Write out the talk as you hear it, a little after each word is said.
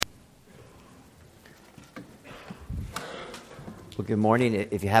Well, good morning.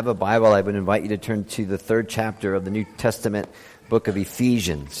 If you have a Bible, I would invite you to turn to the third chapter of the New Testament book of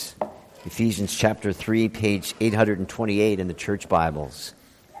Ephesians. Ephesians chapter 3, page 828 in the church Bibles.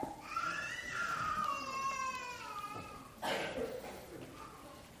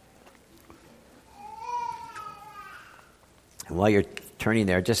 And while you're turning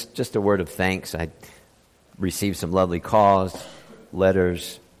there, just a word of thanks. I received some lovely calls,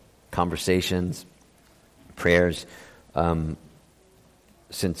 letters, conversations, prayers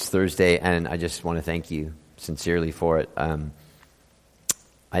since Thursday, and I just want to thank you sincerely for it.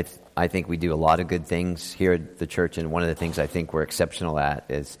 I think we do a lot of good things here at the church, and one of the things I think we're exceptional at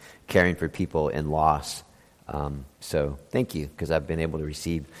is caring for people in loss. So thank you, because I've been able to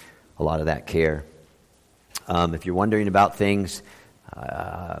receive a lot of that care. If you're wondering about things,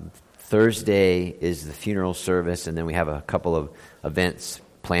 Thursday is the funeral service, and then we have a couple of events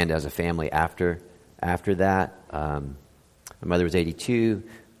planned as a family after that. My mother was 82,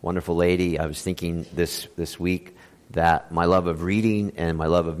 wonderful lady. I was thinking this week that my love of reading and my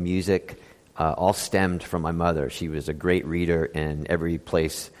love of music all stemmed from my mother. She was a great reader, and every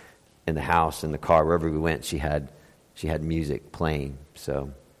place in the house, in the car, wherever we went, she had music playing.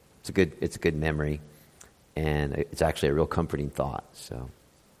 So it's a good memory, and it's actually a real comforting thought. So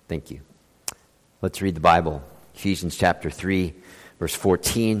thank you. Let's read the Bible. Ephesians chapter 3, verse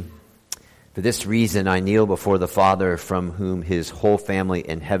 14. For this reason I kneel before the Father, from whom his whole family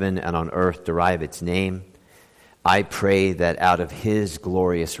in heaven and on earth derive its name. I pray that out of his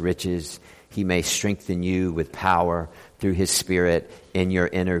glorious riches he may strengthen you with power through his Spirit in your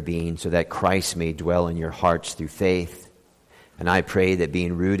inner being, so that Christ may dwell in your hearts through faith. And I pray that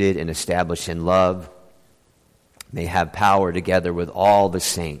being rooted and established in love may have power together with all the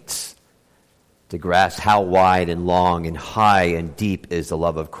saints to grasp how wide and long and high and deep is the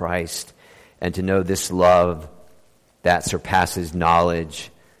love of Christ, and to know this love that surpasses knowledge,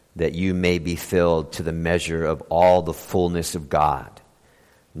 that you may be filled to the measure of all the fullness of God.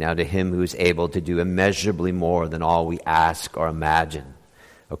 Now to him who is able to do immeasurably more than all we ask or imagine,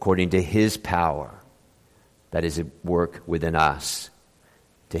 according to his power that is at work within us,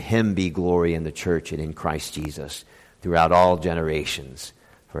 to him be glory in the church and in Christ Jesus throughout all generations,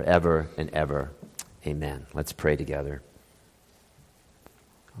 forever and ever. Amen. Let's pray together.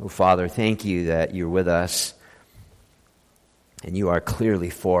 Oh, Father, thank you that you're with us and you are clearly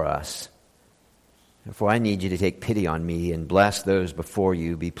for us. Therefore, I need you to take pity on me and bless those before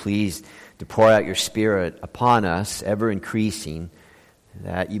you. Be pleased to pour out your Spirit upon us, ever increasing,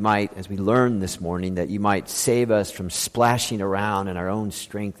 that you might, as we learn this morning, that you might save us from splashing around in our own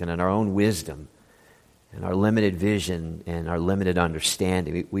strength and in our own wisdom and our limited vision and our limited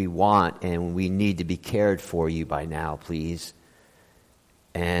understanding. We want and we need to be cared for you by now, please.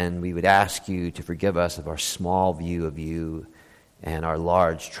 And we would ask you to forgive us of our small view of you and our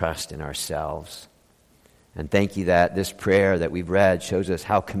large trust in ourselves. And thank you that this prayer that we've read shows us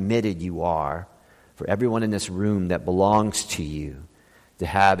how committed you are for everyone in this room that belongs to you to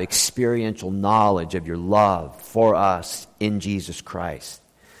have experiential knowledge of your love for us in Jesus Christ.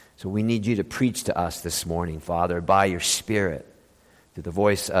 So we need you to preach to us this morning, Father, by your Spirit, through the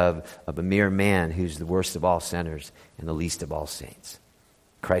voice of a mere man who's the worst of all sinners and the least of all saints.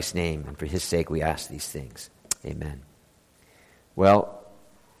 In Christ's name, and for his sake, we ask these things. Amen. Well,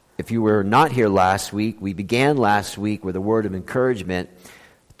 if you were not here last week, we began last week with a word of encouragement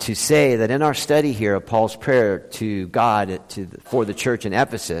to say that in our study here of Paul's prayer to God for the church in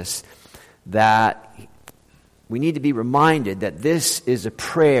Ephesus, that we need to be reminded that this is a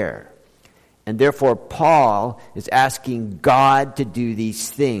prayer. And therefore, Paul is asking God to do these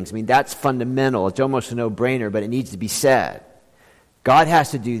things. I mean, that's fundamental. It's almost a no-brainer, but it needs to be said. God has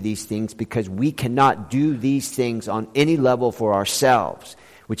to do these things because we cannot do these things on any level for ourselves,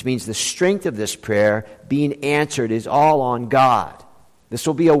 which means the strength of this prayer being answered is all on God. This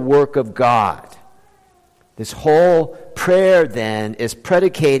will be a work of God. This whole prayer then is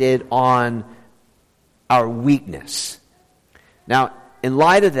predicated on our weakness. Now, in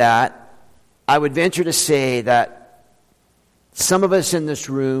light of that, I would venture to say that some of us in this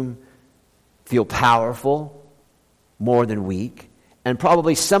room feel powerful more than weak. And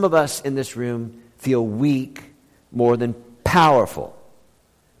probably some of us in this room feel weak more than powerful.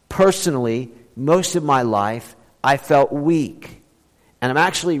 Personally, most of my life, I felt weak. And I'm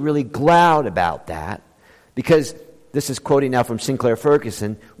actually really glad about that, because this is quoting now from Sinclair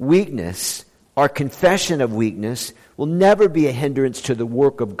Ferguson, weakness, our confession of weakness, will never be a hindrance to the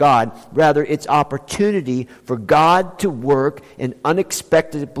work of God. Rather, it's opportunity for God to work in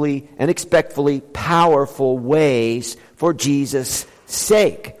unexpectedly powerful ways for Jesus'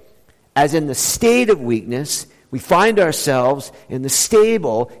 sake. As in the state of weakness, we find ourselves in the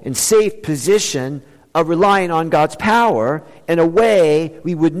stable and safe position of relying on God's power in a way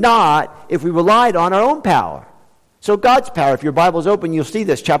we would not if we relied on our own power. So God's power, if your Bible's open, you'll see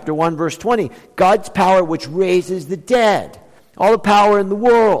this, chapter 1, verse 20. God's power which raises the dead. All the power in the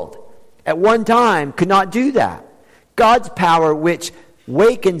world at one time could not do that. God's power which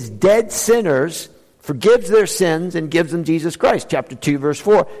wakens dead sinners, forgives their sins, and gives them Jesus Christ. Chapter 2, verse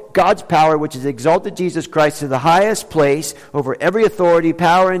 4. God's power which has exalted Jesus Christ to the highest place over every authority,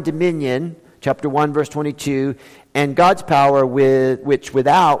 power, and dominion. Chapter 1, verse 22. And God's power which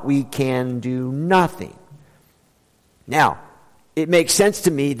without we can do nothing. Now, it makes sense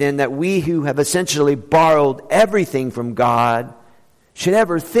to me then that we who have essentially borrowed everything from God should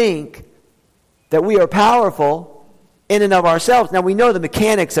ever think that we are powerful in and of ourselves. Now, we know the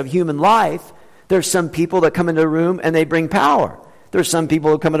mechanics of human life. There's some people that come into a room and they bring power. There's some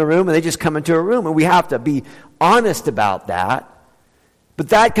people who come in a room and they just come into a room, and we have to be honest about that. But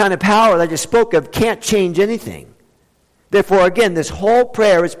that kind of power that I just spoke of can't change anything. Therefore, again, this whole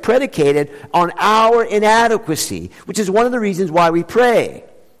prayer is predicated on our inadequacy, which is one of the reasons why we pray.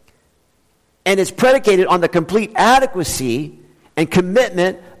 And it's predicated on the complete adequacy and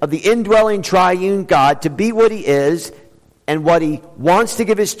commitment of the indwelling triune God to be what he is and what he wants to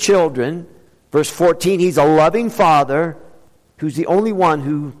give his children. Verse 14, he's a loving father who's the only one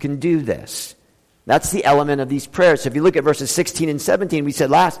who can do this. That's the element of these prayers. So if you look at verses 16 and 17, we said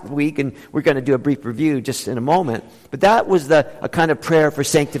last week, and we're going to do a brief review just in a moment, but that was a kind of prayer for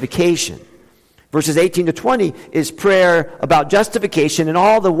sanctification. Verses 18 to 20 is prayer about justification and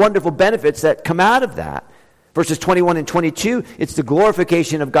all the wonderful benefits that come out of that. Verses 21 and 22, it's the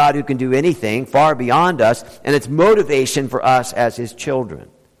glorification of God who can do anything far beyond us, and it's motivation for us as his children.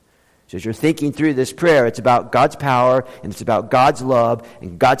 So as you're thinking through this prayer, it's about God's power, and it's about God's love,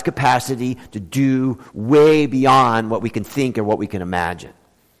 and God's capacity to do way beyond what we can think or what we can imagine.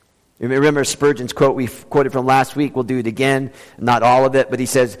 You remember Spurgeon's quote we quoted from last week? We'll do it again. Not all of it, but he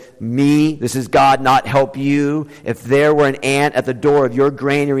says, "Me, this is God, not help you. If there were an ant at the door of your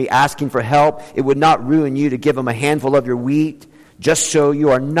granary asking for help, it would not ruin you to give him a handful of your wheat. Just so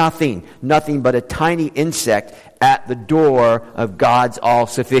you are nothing but a tiny insect at the door of God's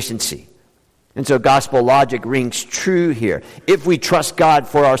all-sufficiency." And so gospel logic rings true here. If we trust God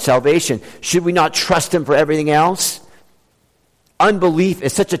for our salvation, should we not trust him for everything else? Unbelief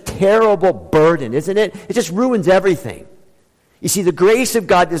is such a terrible burden, isn't it? It just ruins everything. You see, the grace of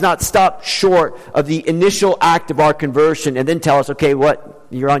God does not stop short of the initial act of our conversion and then tell us, okay,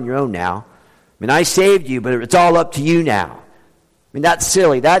 you're on your own now. I mean, I saved you, but it's all up to you now. I mean, that's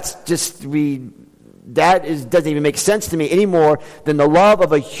silly. Doesn't even make sense to me any more than the love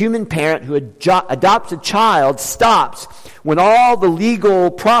of a human parent who adopts a child stops when all the legal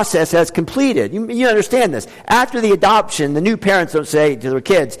process has completed. You understand this. After the adoption, the new parents don't say to their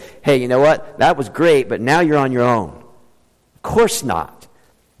kids, "Hey, you know what? That was great, but now you're on your own." Of course not.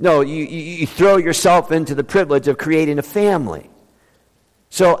 No, you throw yourself into the privilege of creating a family.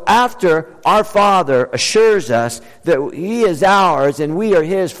 So after our Father assures us that he is ours and we are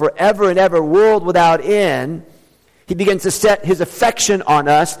his forever and ever, world without end, he begins to set his affection on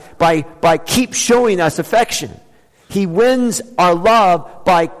us by keep showing us affection. He wins our love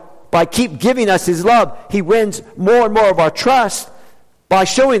by keep giving us his love. He wins more and more of our trust by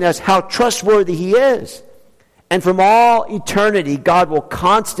showing us how trustworthy he is. And from all eternity, God will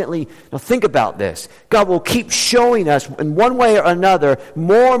constantly, now think about this, God will keep showing us in one way or another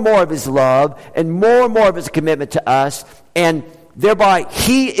more and more of his love and more of his commitment to us. And thereby,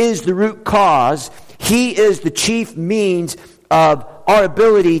 he is the root cause. He is the chief means of our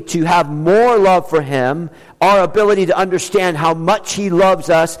ability to have more love for him, our ability to understand how much he loves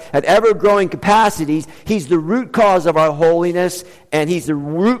us at ever-growing capacities. He's the root cause of our holiness, and he's the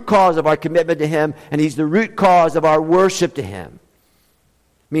root cause of our commitment to him, and he's the root cause of our worship to him.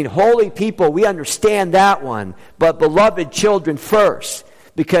 I mean, holy people, we understand that one, but beloved children first,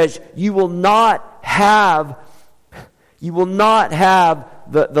 because you will not have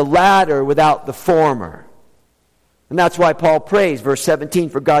the latter without the former. And that's why Paul prays, verse 17,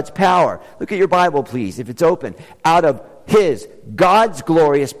 for God's power. Look at your Bible, please, if it's open. Out of God's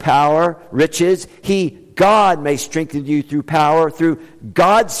glorious power, riches, God may strengthen you through power, through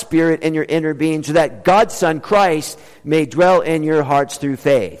God's Spirit in your inner being, so that God's Son, Christ, may dwell in your hearts through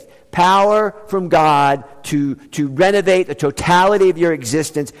faith. Power from God to renovate the totality of your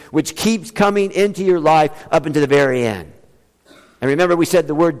existence, which keeps coming into your life up into the very end. And remember, we said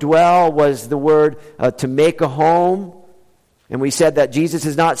the word dwell was the word to make a home. And we said that Jesus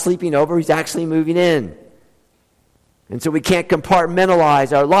is not sleeping over, he's actually moving in. And so we can't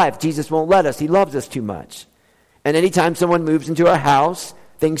compartmentalize our life. Jesus won't let us. He loves us too much. And anytime someone moves into a house,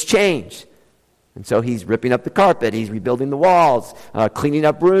 things change. And so he's ripping up the carpet, he's rebuilding the walls, cleaning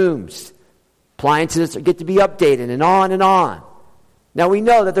up rooms. Appliances get to be updated, and on and on. Now we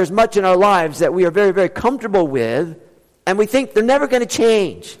know that there's much in our lives that we are very, very comfortable with, and we think they're never going to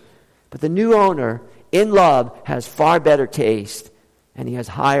change. But the new owner, in love, has far better taste, and he has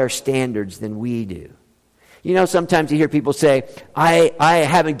higher standards than we do. You know, sometimes you hear people say, I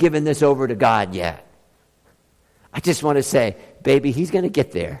haven't given this over to God yet. I just want to say, baby, he's going to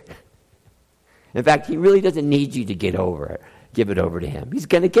get there. In fact, he really doesn't need you to give it over to him. He's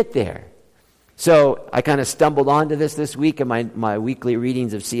going to get there. So I kind of stumbled onto this week in my weekly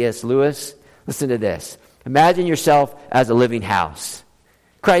readings of C.S. Lewis. Listen to this. Imagine yourself as a living house.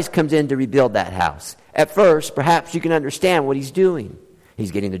 Christ comes in to rebuild that house. At first, perhaps you can understand what he's doing.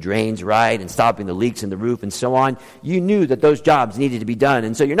 He's getting the drains right and stopping the leaks in the roof and so on. You knew that those jobs needed to be done,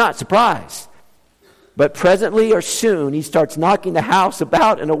 and so you're not surprised. But presently or soon, he starts knocking the house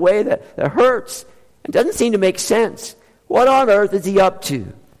about in a way that hurts and doesn't seem to make sense. What on earth is he up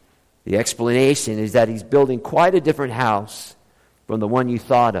to? The explanation is that he's building quite a different house from the one you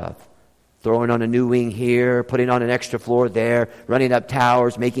thought of. Throwing on a new wing here, putting on an extra floor there, running up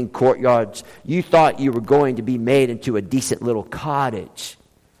towers, making courtyards. You thought you were going to be made into a decent little cottage.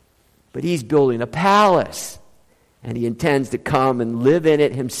 But he's building a palace, and he intends to come and live in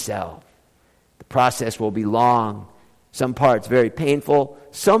it himself. The process will be long, some parts very painful,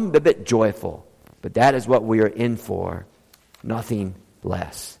 some a bit joyful. But that is what we are in for, nothing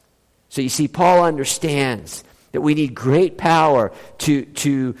less. So you see, Paul understands that we need great power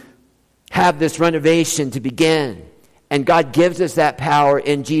to have this renovation to begin. And God gives us that power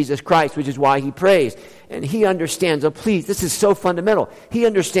in Jesus Christ, which is why he prays. And he understands, oh please, this is so fundamental. He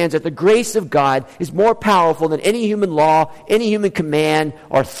understands that the grace of God is more powerful than any human law, any human command,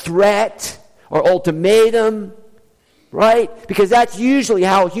 or threat, or ultimatum, right? Because that's usually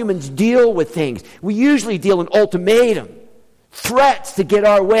how humans deal with things. We usually deal in ultimatum, threats to get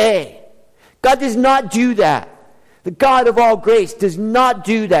our way. God does not do that. The God of all grace does not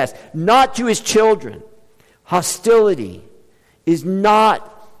do that, not to his children. Hostility is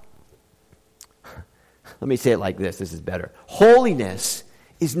not, let me say it like this is better. Holiness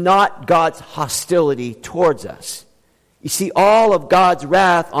is not God's hostility towards us. You see, all of God's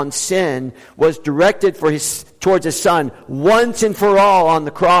wrath on sin was directed towards his Son once and for all on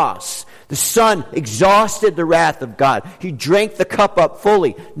the cross. The Son exhausted the wrath of God. He drank the cup up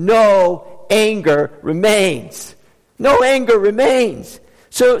fully. No anger remains. No anger remains.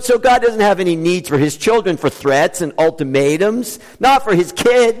 So God doesn't have any needs for his children for threats and ultimatums, not for his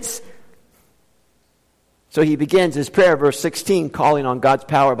kids. So he begins his prayer, verse 16, calling on God's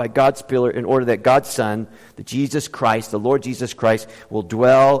power by God's Spirit in order that God's Son, the Lord Jesus Christ, will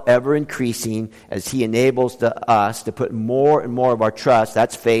dwell ever increasing as he enables us to put more and more of our trust,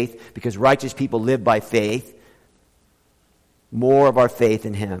 that's faith, because righteous people live by faith, more of our faith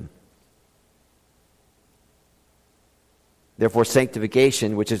in him. Therefore,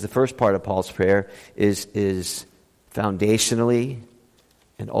 sanctification, which is the first part of Paul's prayer, is foundationally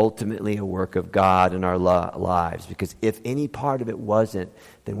and ultimately a work of God in our lives. Because if any part of it wasn't,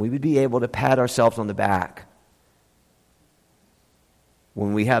 then we would be able to pat ourselves on the back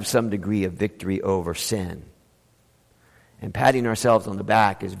when we have some degree of victory over sin. And patting ourselves on the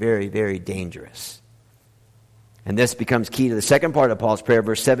back is very, very dangerous. And this becomes key to the second part of Paul's prayer,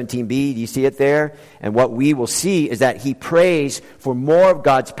 verse 17b. Do you see it there? And what we will see is that he prays for more of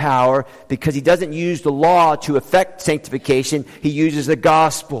God's power because he doesn't use the law to effect sanctification. He uses the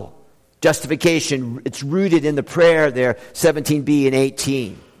gospel. Justification, it's rooted in the prayer there, 17b and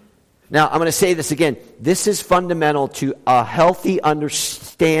 18. Now, I'm going to say this again. This is fundamental to a healthy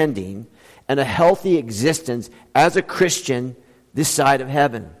understanding and a healthy existence as a Christian this side of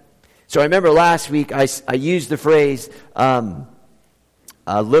heaven. So I remember last week I used the phrase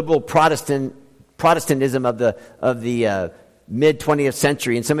liberal Protestantism of the mid 20th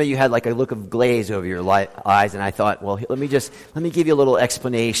century, and some of you had like a look of glaze over your eyes, and I thought, well, let me give you a little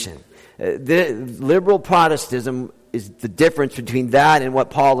explanation. The liberal Protestantism is the difference between that and what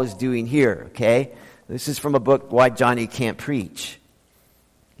Paul is doing here. Okay, this is from a book, Why Johnny Can't Preach.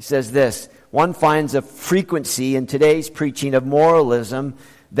 He says this: one finds a frequency in today's preaching of moralism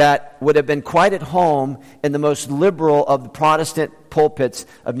that would have been quite at home in the most liberal of the Protestant pulpits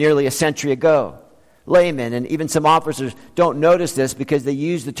of nearly a century ago. Laymen and even some officers don't notice this because they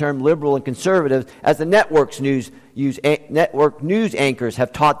use the term liberal and conservative as the network news anchors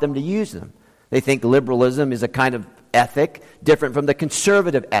have taught them to use them. They think liberalism is a kind of ethic, different from the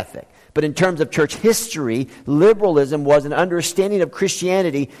conservative ethic. But in terms of church history, liberalism was an understanding of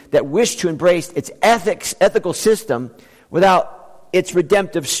Christianity that wished to embrace its ethical system without its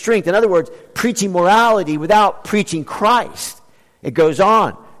redemptive strength. In other words, preaching morality without preaching Christ. It goes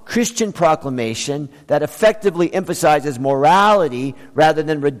on. Christian proclamation that effectively emphasizes morality rather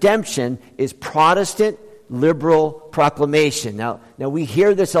than redemption is Protestant liberal proclamation. Now we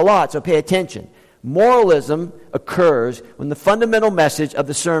hear this a lot, so pay attention. Moralism occurs when the fundamental message of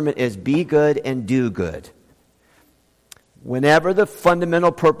the sermon is be good and do good. Whenever the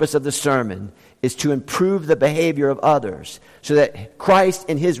fundamental purpose of the sermon is to improve the behavior of others so that Christ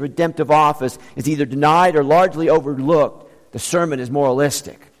in his redemptive office is either denied or largely overlooked, the sermon is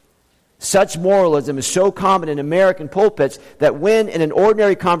moralistic. Such moralism is so common in American pulpits that when in an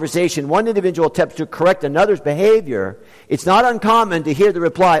ordinary conversation one individual attempts to correct another's behavior, it's not uncommon to hear the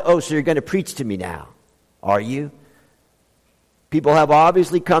reply, "Oh, so you're going to preach to me now, are you?" People have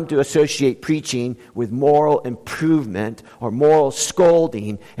obviously come to associate preaching with moral improvement or moral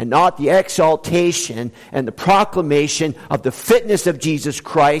scolding and not the exaltation and the proclamation of the fitness of Jesus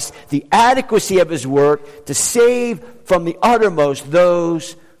Christ, the adequacy of his work to save from the uttermost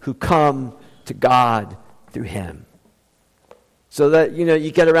those who come to God through him. So that,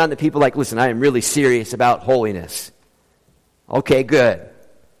 you get around to people like, listen, I am really serious about holiness. Okay, good.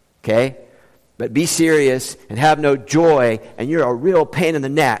 Okay? But be serious and have no joy, and you're a real pain in the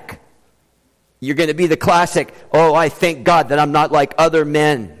neck. You're going to be the classic, oh, I thank God that I'm not like other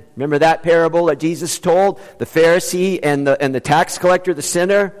men. Remember that parable that Jesus told? The Pharisee and the tax collector, the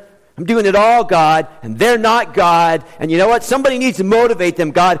sinner? I'm doing it all, God, and they're not God. And you know what? Somebody needs to motivate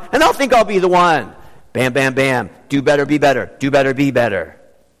them, God, and I'll think I'll be the one. Bam, bam, bam. Do better, be better. Do better, be better.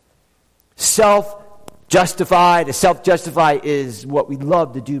 Self-justify. To self-justify is what we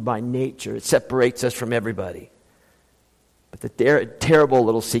love to do by nature. It separates us from everybody. But the terrible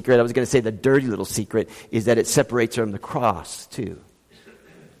little secret, I was going to say the dirty little secret, is that it separates us from the cross, too.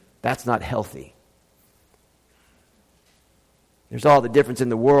 That's not healthy. There's all the difference in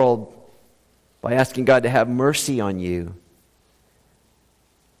the world by asking God to have mercy on you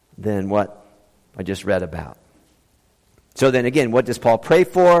than what I just read about. So then again, what does Paul pray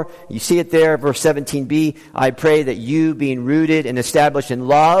for? You see it there, verse 17b. I pray that you, being rooted and established in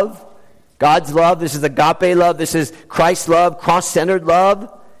love, God's love, this is agape love, this is Christ's love, cross-centered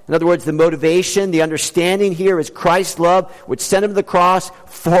love. In other words, the motivation, the understanding here is Christ's love, which sent him to the cross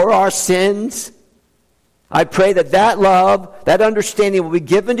for our sins. I pray that love, that understanding will be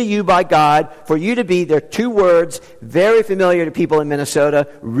given to you by God for you to be, there are two words very familiar to people in Minnesota,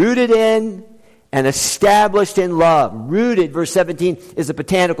 rooted in and established in love. Rooted, verse 17, is a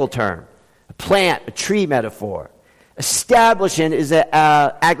botanical term, a plant, a tree metaphor. Establishing is an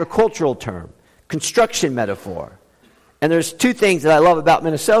agricultural term, construction metaphor. And there's two things that I love about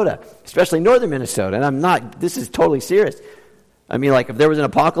Minnesota, especially northern Minnesota, and this is totally serious. I mean, like if there was an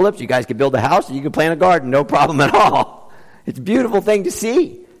apocalypse, you guys could build a house and you could plant a garden, no problem at all. It's a beautiful thing to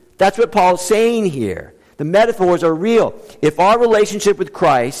see. That's what Paul's saying here. The metaphors are real. If our relationship with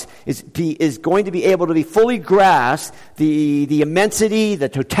Christ is going to be able to be fully grasped, the immensity, the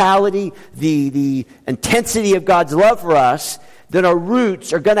totality, the intensity of God's love for us, then our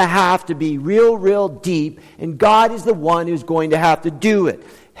roots are going to have to be real, real deep, and God is the one who's going to have to do it.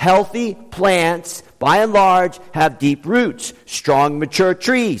 Healthy plants, by and large, have deep roots. Strong, mature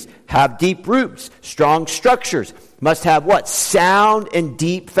trees have deep roots. Strong structures must have what? Sound and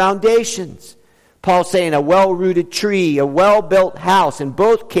deep foundations. Paul's saying a well-rooted tree, a well-built house. In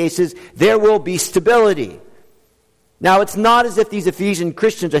both cases, there will be stability. Now, it's not as if these Ephesian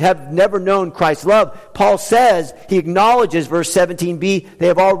Christians have never known Christ's love. Paul says, he acknowledges, verse 17b, they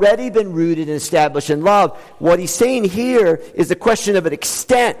have already been rooted and established in love. What he's saying here is a question of an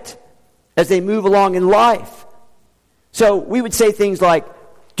extent as they move along in life. So we would say things like,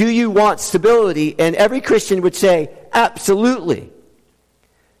 do you want stability? And every Christian would say, absolutely.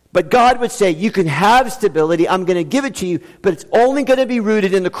 But God would say, you can have stability, I'm going to give it to you, but it's only going to be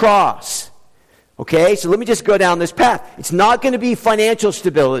rooted in the cross. Okay, so let me just go down this path. It's not going to be financial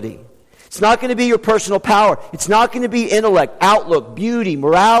stability. It's not going to be your personal power. It's not going to be intellect, outlook, beauty,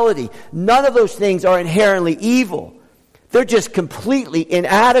 morality. None of those things are inherently evil. They're just completely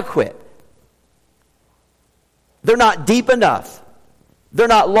inadequate. They're not deep enough. They're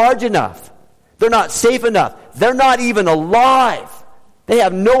not large enough. They're not safe enough. They're not even alive. They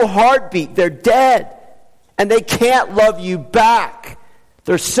have no heartbeat. They're dead. And they can't love you back.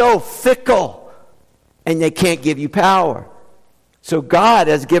 They're so fickle. And they can't give you power. So God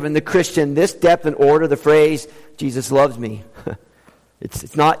has given the Christian this depth and order. The phrase, Jesus loves me.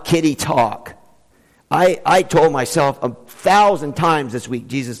 It's not kiddie talk. I told myself 1,000 times this week,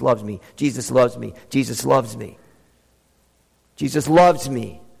 Jesus loves me, Jesus loves me, Jesus loves me. Jesus loves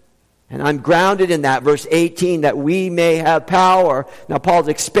me. And I'm grounded in that, verse 18, that we may have power. Now Paul's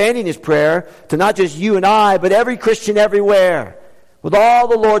expanding his prayer to not just you and I, but every Christian everywhere, with all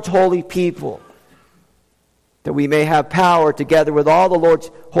the Lord's holy people. That we may have power together with all the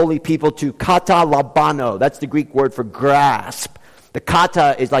Lord's holy people to katalabano. That's the Greek word for grasp. The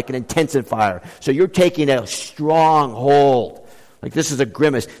kata is like an intensifier. So you're taking a strong hold. Like this is a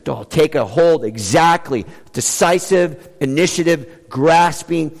grimace. To take a hold exactly. Decisive initiative,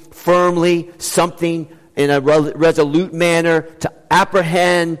 grasping firmly something in a resolute manner, to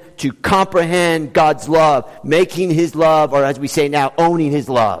apprehend, to comprehend God's love. Making His love, or as we say now, owning His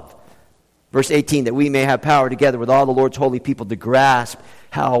love. Verse 18, that we may have power together with all the Lord's holy people to grasp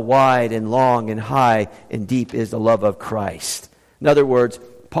how wide and long and high and deep is the love of Christ. In other words,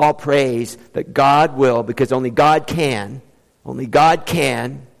 Paul prays that God will, because only God can.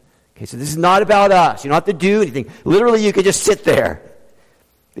 Okay, so this is not about us. You don't have to do anything. Literally, you can just sit there.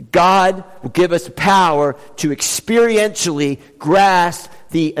 That God will give us power to experientially grasp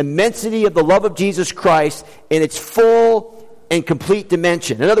the immensity of the love of Jesus Christ in its full and complete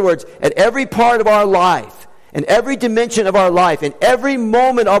dimension. In other words, at every part of our life, in every dimension of our life, in every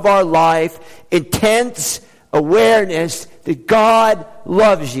moment of our life, intense awareness that God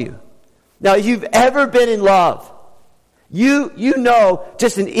loves you. Now, if you've ever been in love, you know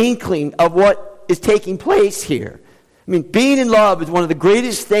just an inkling of what is taking place here. I mean, being in love is one of the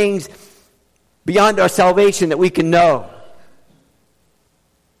greatest things beyond our salvation that we can know.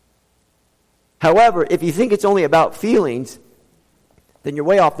 However, if you think it's only about feelings, then you're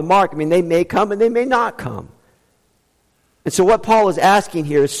way off the mark. I mean, they may come and they may not come. And so what Paul is asking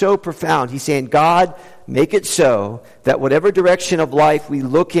here is so profound. He's saying, God, make it so that whatever direction of life we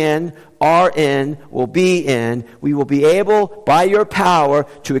look in, are in, will be in, we will be able, by your power,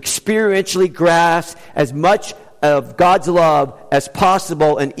 to experientially grasp as much of God's love as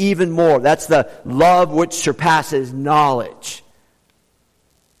possible and even more. That's the love which surpasses knowledge,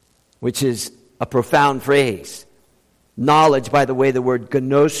 which is a profound phrase. Knowledge, by the way, the word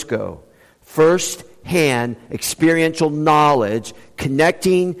gnosko, first-hand experiential knowledge,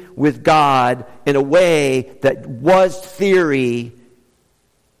 connecting with God in a way that was theory,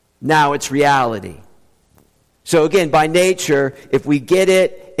 now it's reality. So again, by nature, if we get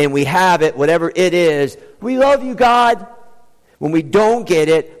it and we have it, whatever it is, we love you, God. When we don't get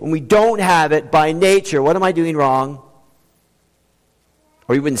it, when we don't have it, by nature, what am I doing wrong?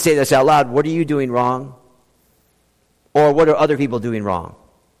 Or you wouldn't say this out loud, what are you doing wrong? Or what are other people doing wrong?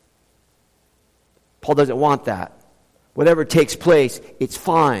 Paul doesn't want that. Whatever takes place, it's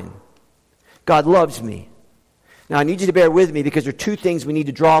fine. God loves me. Now, I need you to bear with me because there are two things we need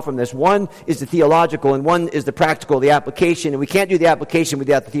to draw from this. One is the theological and one is the practical, the application. And we can't do the application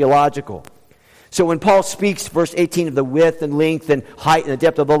without the theological. So when Paul speaks, verse 18, of the width and length and height and the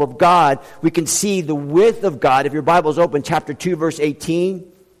depth of the love of God, we can see the width of God. If your Bible's open, chapter 2, verse 18.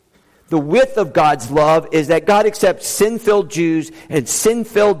 The width of God's love is that God accepts sin-filled Jews and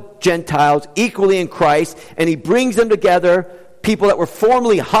sin-filled Gentiles equally in Christ, and He brings them together, people that were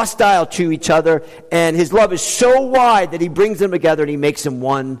formerly hostile to each other, and His love is so wide that He brings them together and He makes them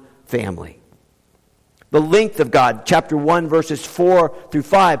one family. The length of God, chapter 1, verses 4 through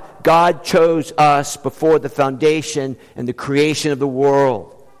 5, God chose us before the foundation and the creation of the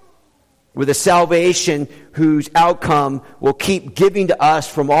world, with a salvation whose outcome will keep giving to us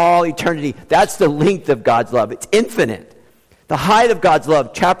from all eternity. That's the length of God's love. It's infinite. The height of God's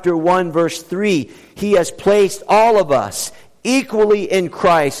love, chapter 1, verse 3, He has placed all of us equally in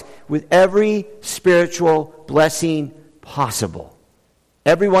Christ with every spiritual blessing possible.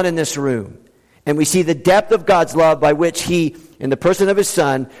 Everyone in this room. And we see the depth of God's love by which He, in the person of His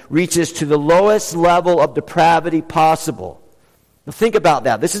Son, reaches to the lowest level of depravity possible. Now think about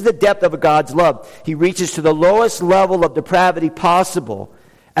that. This is the depth of God's love. He reaches to the lowest level of depravity possible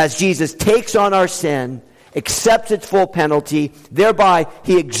as Jesus takes on our sin, accepts its full penalty. Thereby,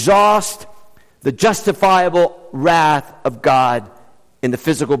 He exhausts the justifiable wrath of God in the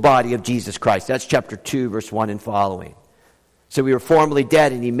physical body of Jesus Christ. That's chapter 2, verse 1 and following. So we were formerly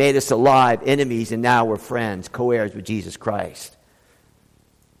dead, and He made us alive, enemies, and now we're friends, co-heirs with Jesus Christ.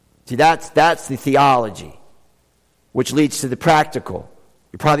 See, that's the theology, which leads to the practical.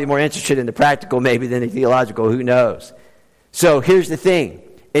 You're probably more interested in the practical maybe than the theological, who knows? So here's the thing.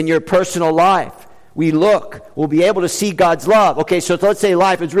 In your personal life, we'll be able to see God's love. Okay, so let's say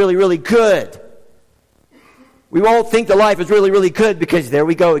life is really, really good. We won't think the life is really, really good because there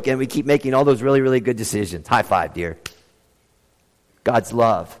we go again. We keep making all those really, really good decisions. High five, dear. God's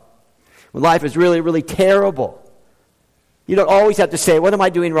love. When life is really, really terrible, you don't always have to say, what am I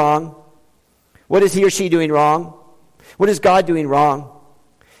doing wrong? What is he or she doing wrong? What is God doing wrong?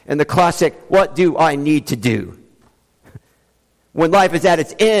 And the classic, what do I need to do? When life is at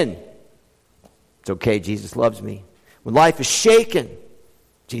its end, it's okay, Jesus loves me. When life is shaken,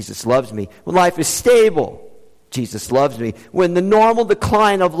 Jesus loves me. When life is stable, Jesus loves me. When the normal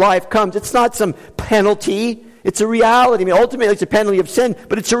decline of life comes, it's not some penalty, it's a reality. I mean, ultimately it's a penalty of sin,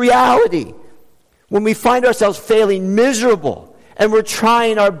 but it's a reality. When we find ourselves failing miserable and we're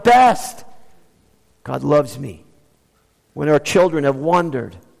trying our best, God loves me. When our children have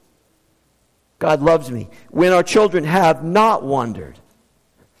wandered, God loves me. When our children have not wandered,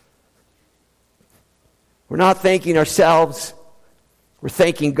 we're not thanking ourselves, we're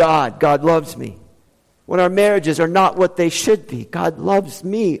thanking God. God loves me. When our marriages are not what they should be, God loves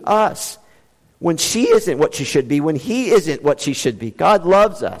me, us. When she isn't what she should be, when he isn't what she should be, God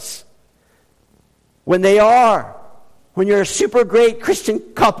loves us. When they are, when you're a super great Christian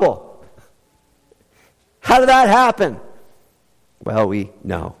couple, how did that happen? Well, we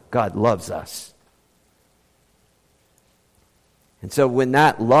know God loves us. And so when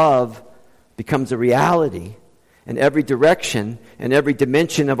that love becomes a reality in every direction and every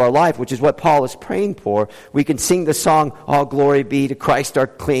dimension of our life, which is what Paul is praying for, we can sing the song, all glory be to Christ our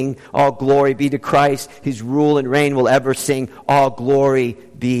King, all glory be to Christ, his rule and reign will ever sing, all glory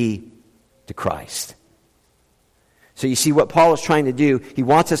be to Christ. So you see what Paul is trying to do, he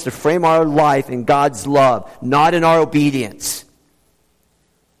wants us to frame our life in God's love, not in our obedience.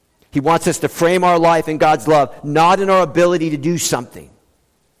 He wants us to frame our life in God's love, not in our ability to do something.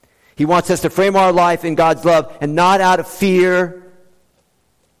 He wants us to frame our life in God's love and not out of fear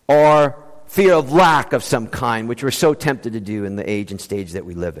or fear of lack of some kind, which we're so tempted to do in the age and stage that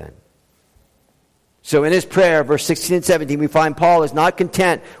we live in. So in his prayer, verse 16 and 17, we find Paul is not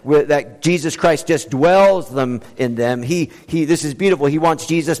content with that Jesus Christ just dwells in them. This is beautiful. He wants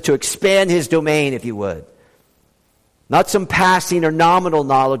Jesus to expand his domain, if you would. Not some passing or nominal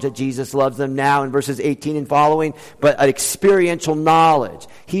knowledge that Jesus loves them now in verses 18 and following, but an experiential knowledge.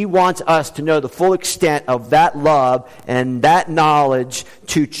 He wants us to know the full extent of that love and that knowledge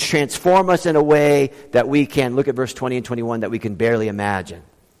to transform us in a way that we can, look at verse 20 and 21, that we can barely imagine.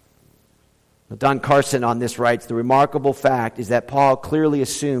 Don Carson on this writes, the remarkable fact is that Paul clearly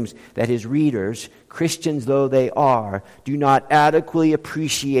assumes that his readers, Christians though they are, do not adequately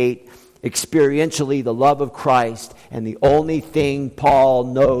appreciate experientially the love of Christ, and the only thing Paul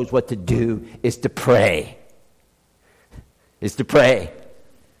knows what to do is to pray.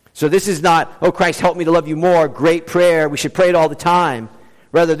 So this is not, oh Christ, help me to love you more, great prayer, we should pray it all the time.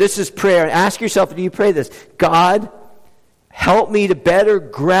 Rather, this is prayer. And ask yourself, do you pray this? God, help me to better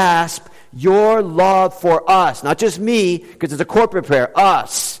grasp your love for us. Not just me, because it's a corporate prayer.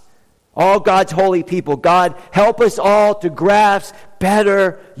 Us. All God's holy people. God, help us all to grasp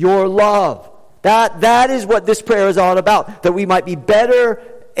better your love. That is what this prayer is all about. That we might be better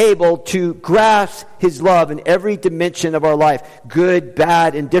able to grasp his love in every dimension of our life. Good,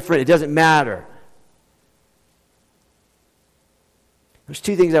 bad, indifferent. It doesn't matter. There's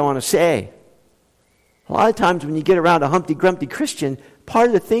two things I want to say. A lot of times when you get around a Humpty Grumpty Christian, part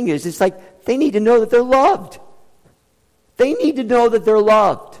of the thing is, it's like they need to know that they're loved. They need to know that they're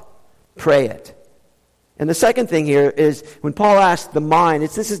loved. Pray it. And the second thing here is when Paul asks the mind,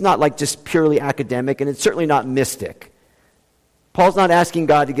 this is not like just purely academic, and it's certainly not mystic. Paul's not asking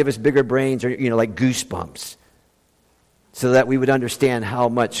God to give us bigger brains or, like goosebumps so that we would understand how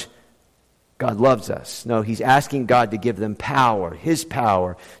much God loves us. No, he's asking God to give them power, his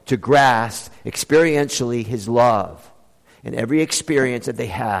power, to grasp experientially his love in every experience that they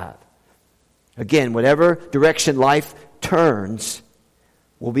have. Again, whatever direction life turns,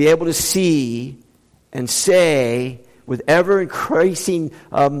 we'll be able to see and say with ever increasing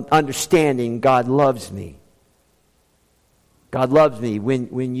understanding, God loves me. God loves me.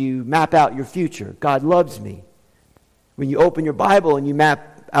 When you map out your future, God loves me. When you open your Bible and you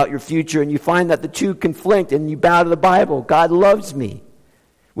map out your future and you find that the two conflict and you bow to the Bible, God loves me.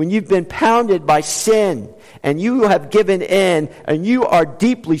 When you've been pounded by sin and you have given in and you are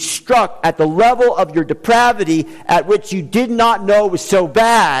deeply struck at the level of your depravity at which you did not know was so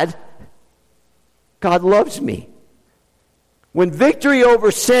bad, God loves me. When victory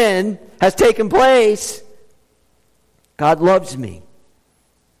over sin has taken place, God loves me.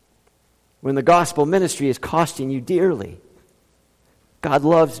 When the gospel ministry is costing you dearly, God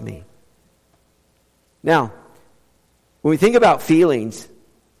loves me. Now, when we think about feelings,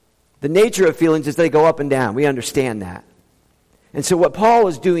 the nature of feelings is they go up and down. We understand that. And so what Paul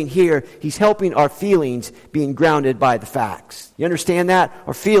is doing here, he's helping our feelings being grounded by the facts. You understand that?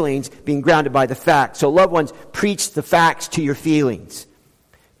 Our feelings being grounded by the facts. So loved ones, preach the facts to your feelings.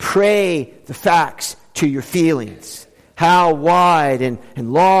 Pray the facts to your feelings. How wide and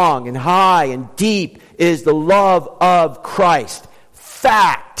long and high and deep is the love of Christ.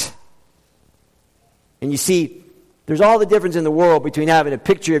 Fact. And you see, there's all the difference in the world between having a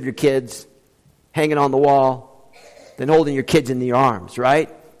picture of your kids hanging on the wall than holding your kids in your arms, right?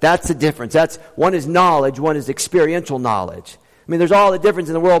 That's the difference. One is knowledge, one is experiential knowledge. I mean, there's all the difference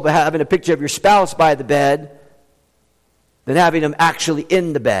in the world by having a picture of your spouse by the bed than having them actually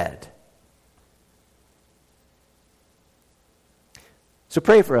in the bed. So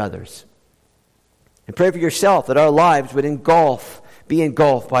pray for others. And pray for yourself that our lives would be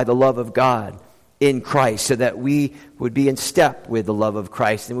engulfed by the love of God in Christ, so that we would be in step with the love of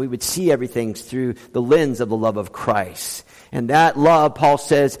Christ and we would see everything through the lens of the love of Christ. And that love, Paul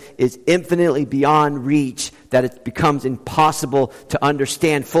says, is infinitely beyond reach, that it becomes impossible to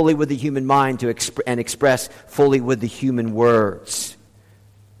understand fully with the human mind and express fully with the human words.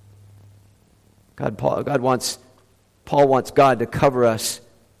 Paul wants God to cover us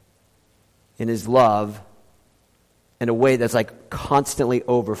in his love in a way that's like constantly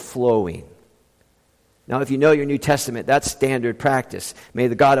overflowing. Now, if you know your New Testament, that's standard practice. May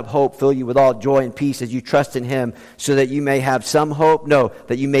the God of hope fill you with all joy and peace as you trust in him, so that you may have some hope. No,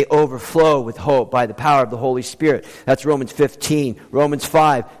 that you may overflow with hope by the power of the Holy Spirit. That's Romans 15. Romans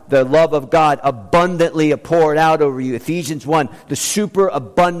 5, the love of God abundantly poured out over you. Ephesians 1, the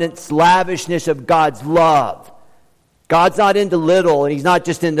superabundance, lavishness of God's love. God's not into little, and he's not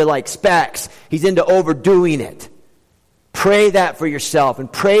just into like specks. He's into overdoing it. Pray that for yourself and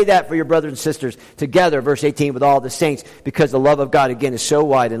pray that for your brothers and sisters together, verse 18, with all the saints, because the love of God, again, is so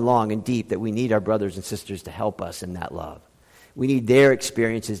wide and long and deep that we need our brothers and sisters to help us in that love. We need their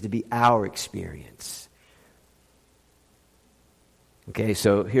experiences to be our experience. Okay,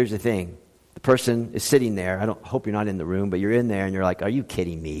 so here's the thing. The person is sitting there. I hope you're not in the room, but you're in there and you're like, are you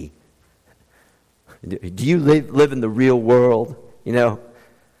kidding me? Do you live in the real world? You know?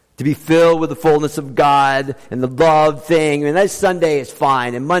 To be filled with the fullness of God and the love thing. I mean, that Sunday is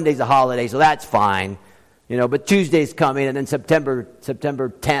fine, and Monday's a holiday, so that's fine. You know, but Tuesday's coming, and then September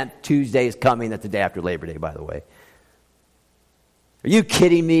 10th, Tuesday is coming. That's the day after Labor Day, by the way. Are you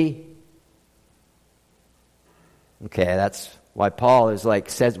kidding me? Okay, that's why Paul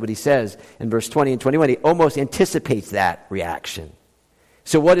says what he says in verse 20 and 21. He almost anticipates that reaction.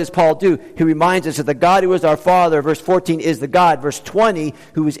 So what does Paul do? He reminds us that the God who is our Father, verse 14, is the God, verse 20,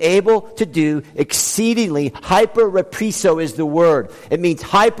 who is able to do exceedingly, hyper-represo is the word. It means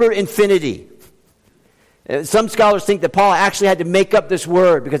hyper-infinity. Some scholars think that Paul actually had to make up this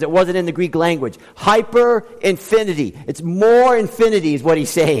word because it wasn't in the Greek language. Hyper-infinity. It's more infinity is what he's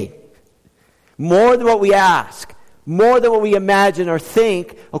saying. More than what we ask. More than what we imagine or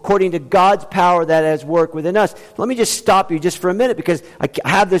think, according to God's power that has worked within us. Let me just stop you just for a minute, because I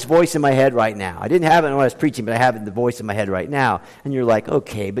have this voice in my head right now. I didn't have it when I was preaching, but I have the voice in my head right now. And you're like,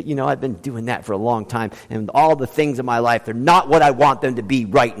 okay, but you know, I've been doing that for a long time, and all the things in my life, they're not what I want them to be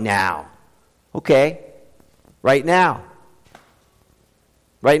right now. Okay, right now.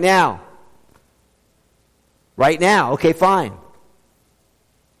 Right now. Right now, okay, fine.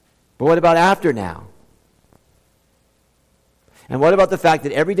 But what about after now? And what about the fact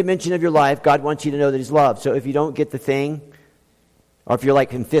that every dimension of your life, God wants you to know that he's loved. So if you don't get the thing, or if you're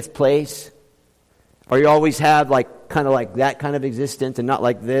like in fifth place, or you always have like kind of like that kind of existence and not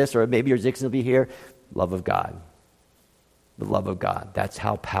like this, or maybe your existence will be here, love of God. The love of God. That's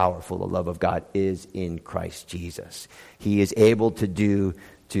how powerful the love of God is in Christ Jesus. He is able to do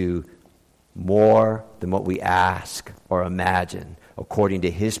more than what we ask or imagine, according to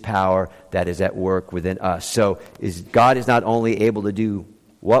his power that is at work within us. So God is not only able to do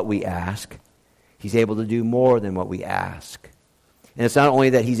what we ask, he's able to do more than what we ask. And it's not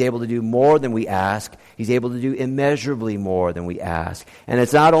only that he's able to do more than we ask, he's able to do immeasurably more than we ask. And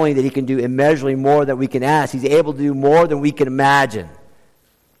it's not only that he can do immeasurably more than we can ask, he's able to do more than we can imagine.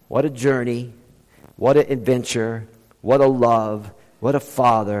 What a journey, what an adventure, what a love, what a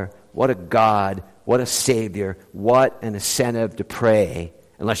Father, what a God, what a Savior, what an incentive to pray,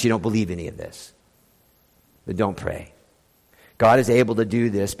 unless you don't believe any of this. Then don't pray. God is able to do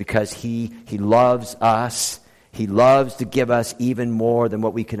this because he loves us. He loves to give us even more than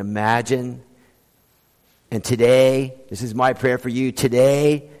what we can imagine. And today, this is my prayer for you.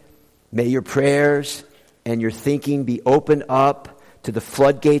 Today, may your prayers and your thinking be opened up to the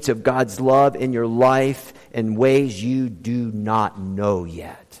floodgates of God's love in your life in ways you do not know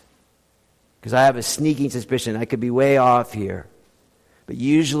yet. Because I have a sneaking suspicion I could be way off here. But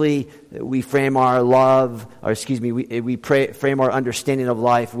usually we frame our frame our understanding of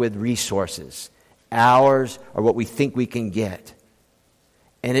life with resources. Ours are what we think we can get.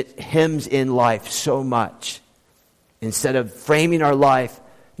 And it hems in life so much. Instead of framing our life,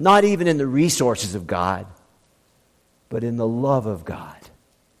 not even in the resources of God, but in the love of God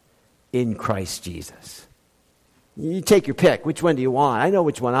in Christ Jesus. You take your pick. Which one do you want? I know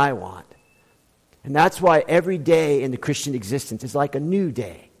which one I want. And that's why every day in the Christian existence is like a new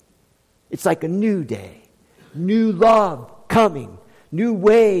day. It's like a new day. New love coming. New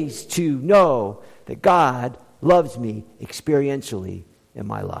ways to know that God loves me experientially in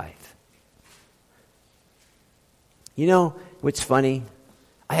my life. You know what's funny?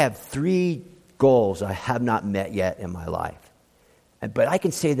 I have 3 goals I have not met yet in my life. But I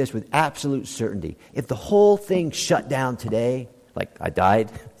can say this with absolute certainty. If the whole thing shut down today, like I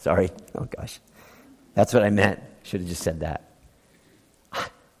died, sorry, oh gosh, that's what I meant. Should have just said that.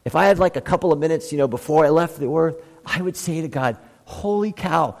 If I had like a couple of minutes, before I left the earth, I would say to God, holy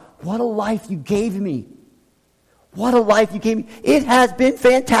cow, what a life you gave me. What a life you gave me. It has been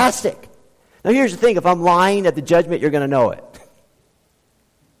fantastic. Now here's the thing, if I'm lying at the judgment, you're going to know it.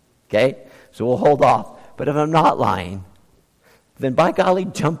 Okay? So we'll hold off. But if I'm not lying, then by golly,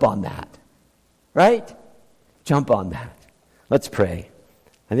 jump on that. Right? Jump on that. Let's pray.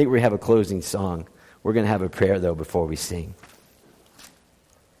 I think we have a closing song. We're going to have a prayer, though, before we sing.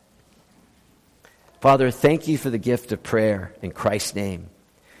 Father, thank you for the gift of prayer in Christ's name.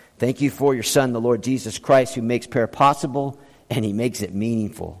 Thank you for your Son, the Lord Jesus Christ, who makes prayer possible, and he makes it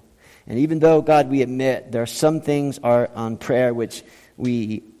meaningful. And even though, God, we admit there are some things on prayer which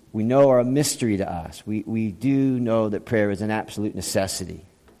we know are a mystery to us. We do know that prayer is an absolute necessity.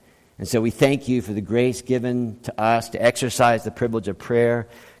 And so we thank you for the grace given to us to exercise the privilege of prayer,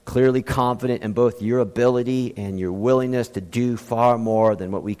 clearly confident in both your ability and your willingness to do far more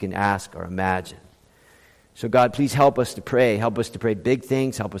than what we can ask or imagine. So God, please help us to pray. Help us to pray big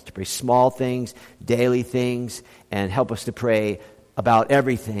things. Help us to pray small things, daily things, and help us to pray about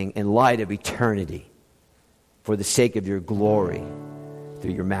everything in light of eternity for the sake of your glory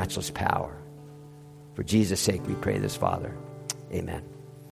through your matchless power. For Jesus' sake we pray this, Father. Amen.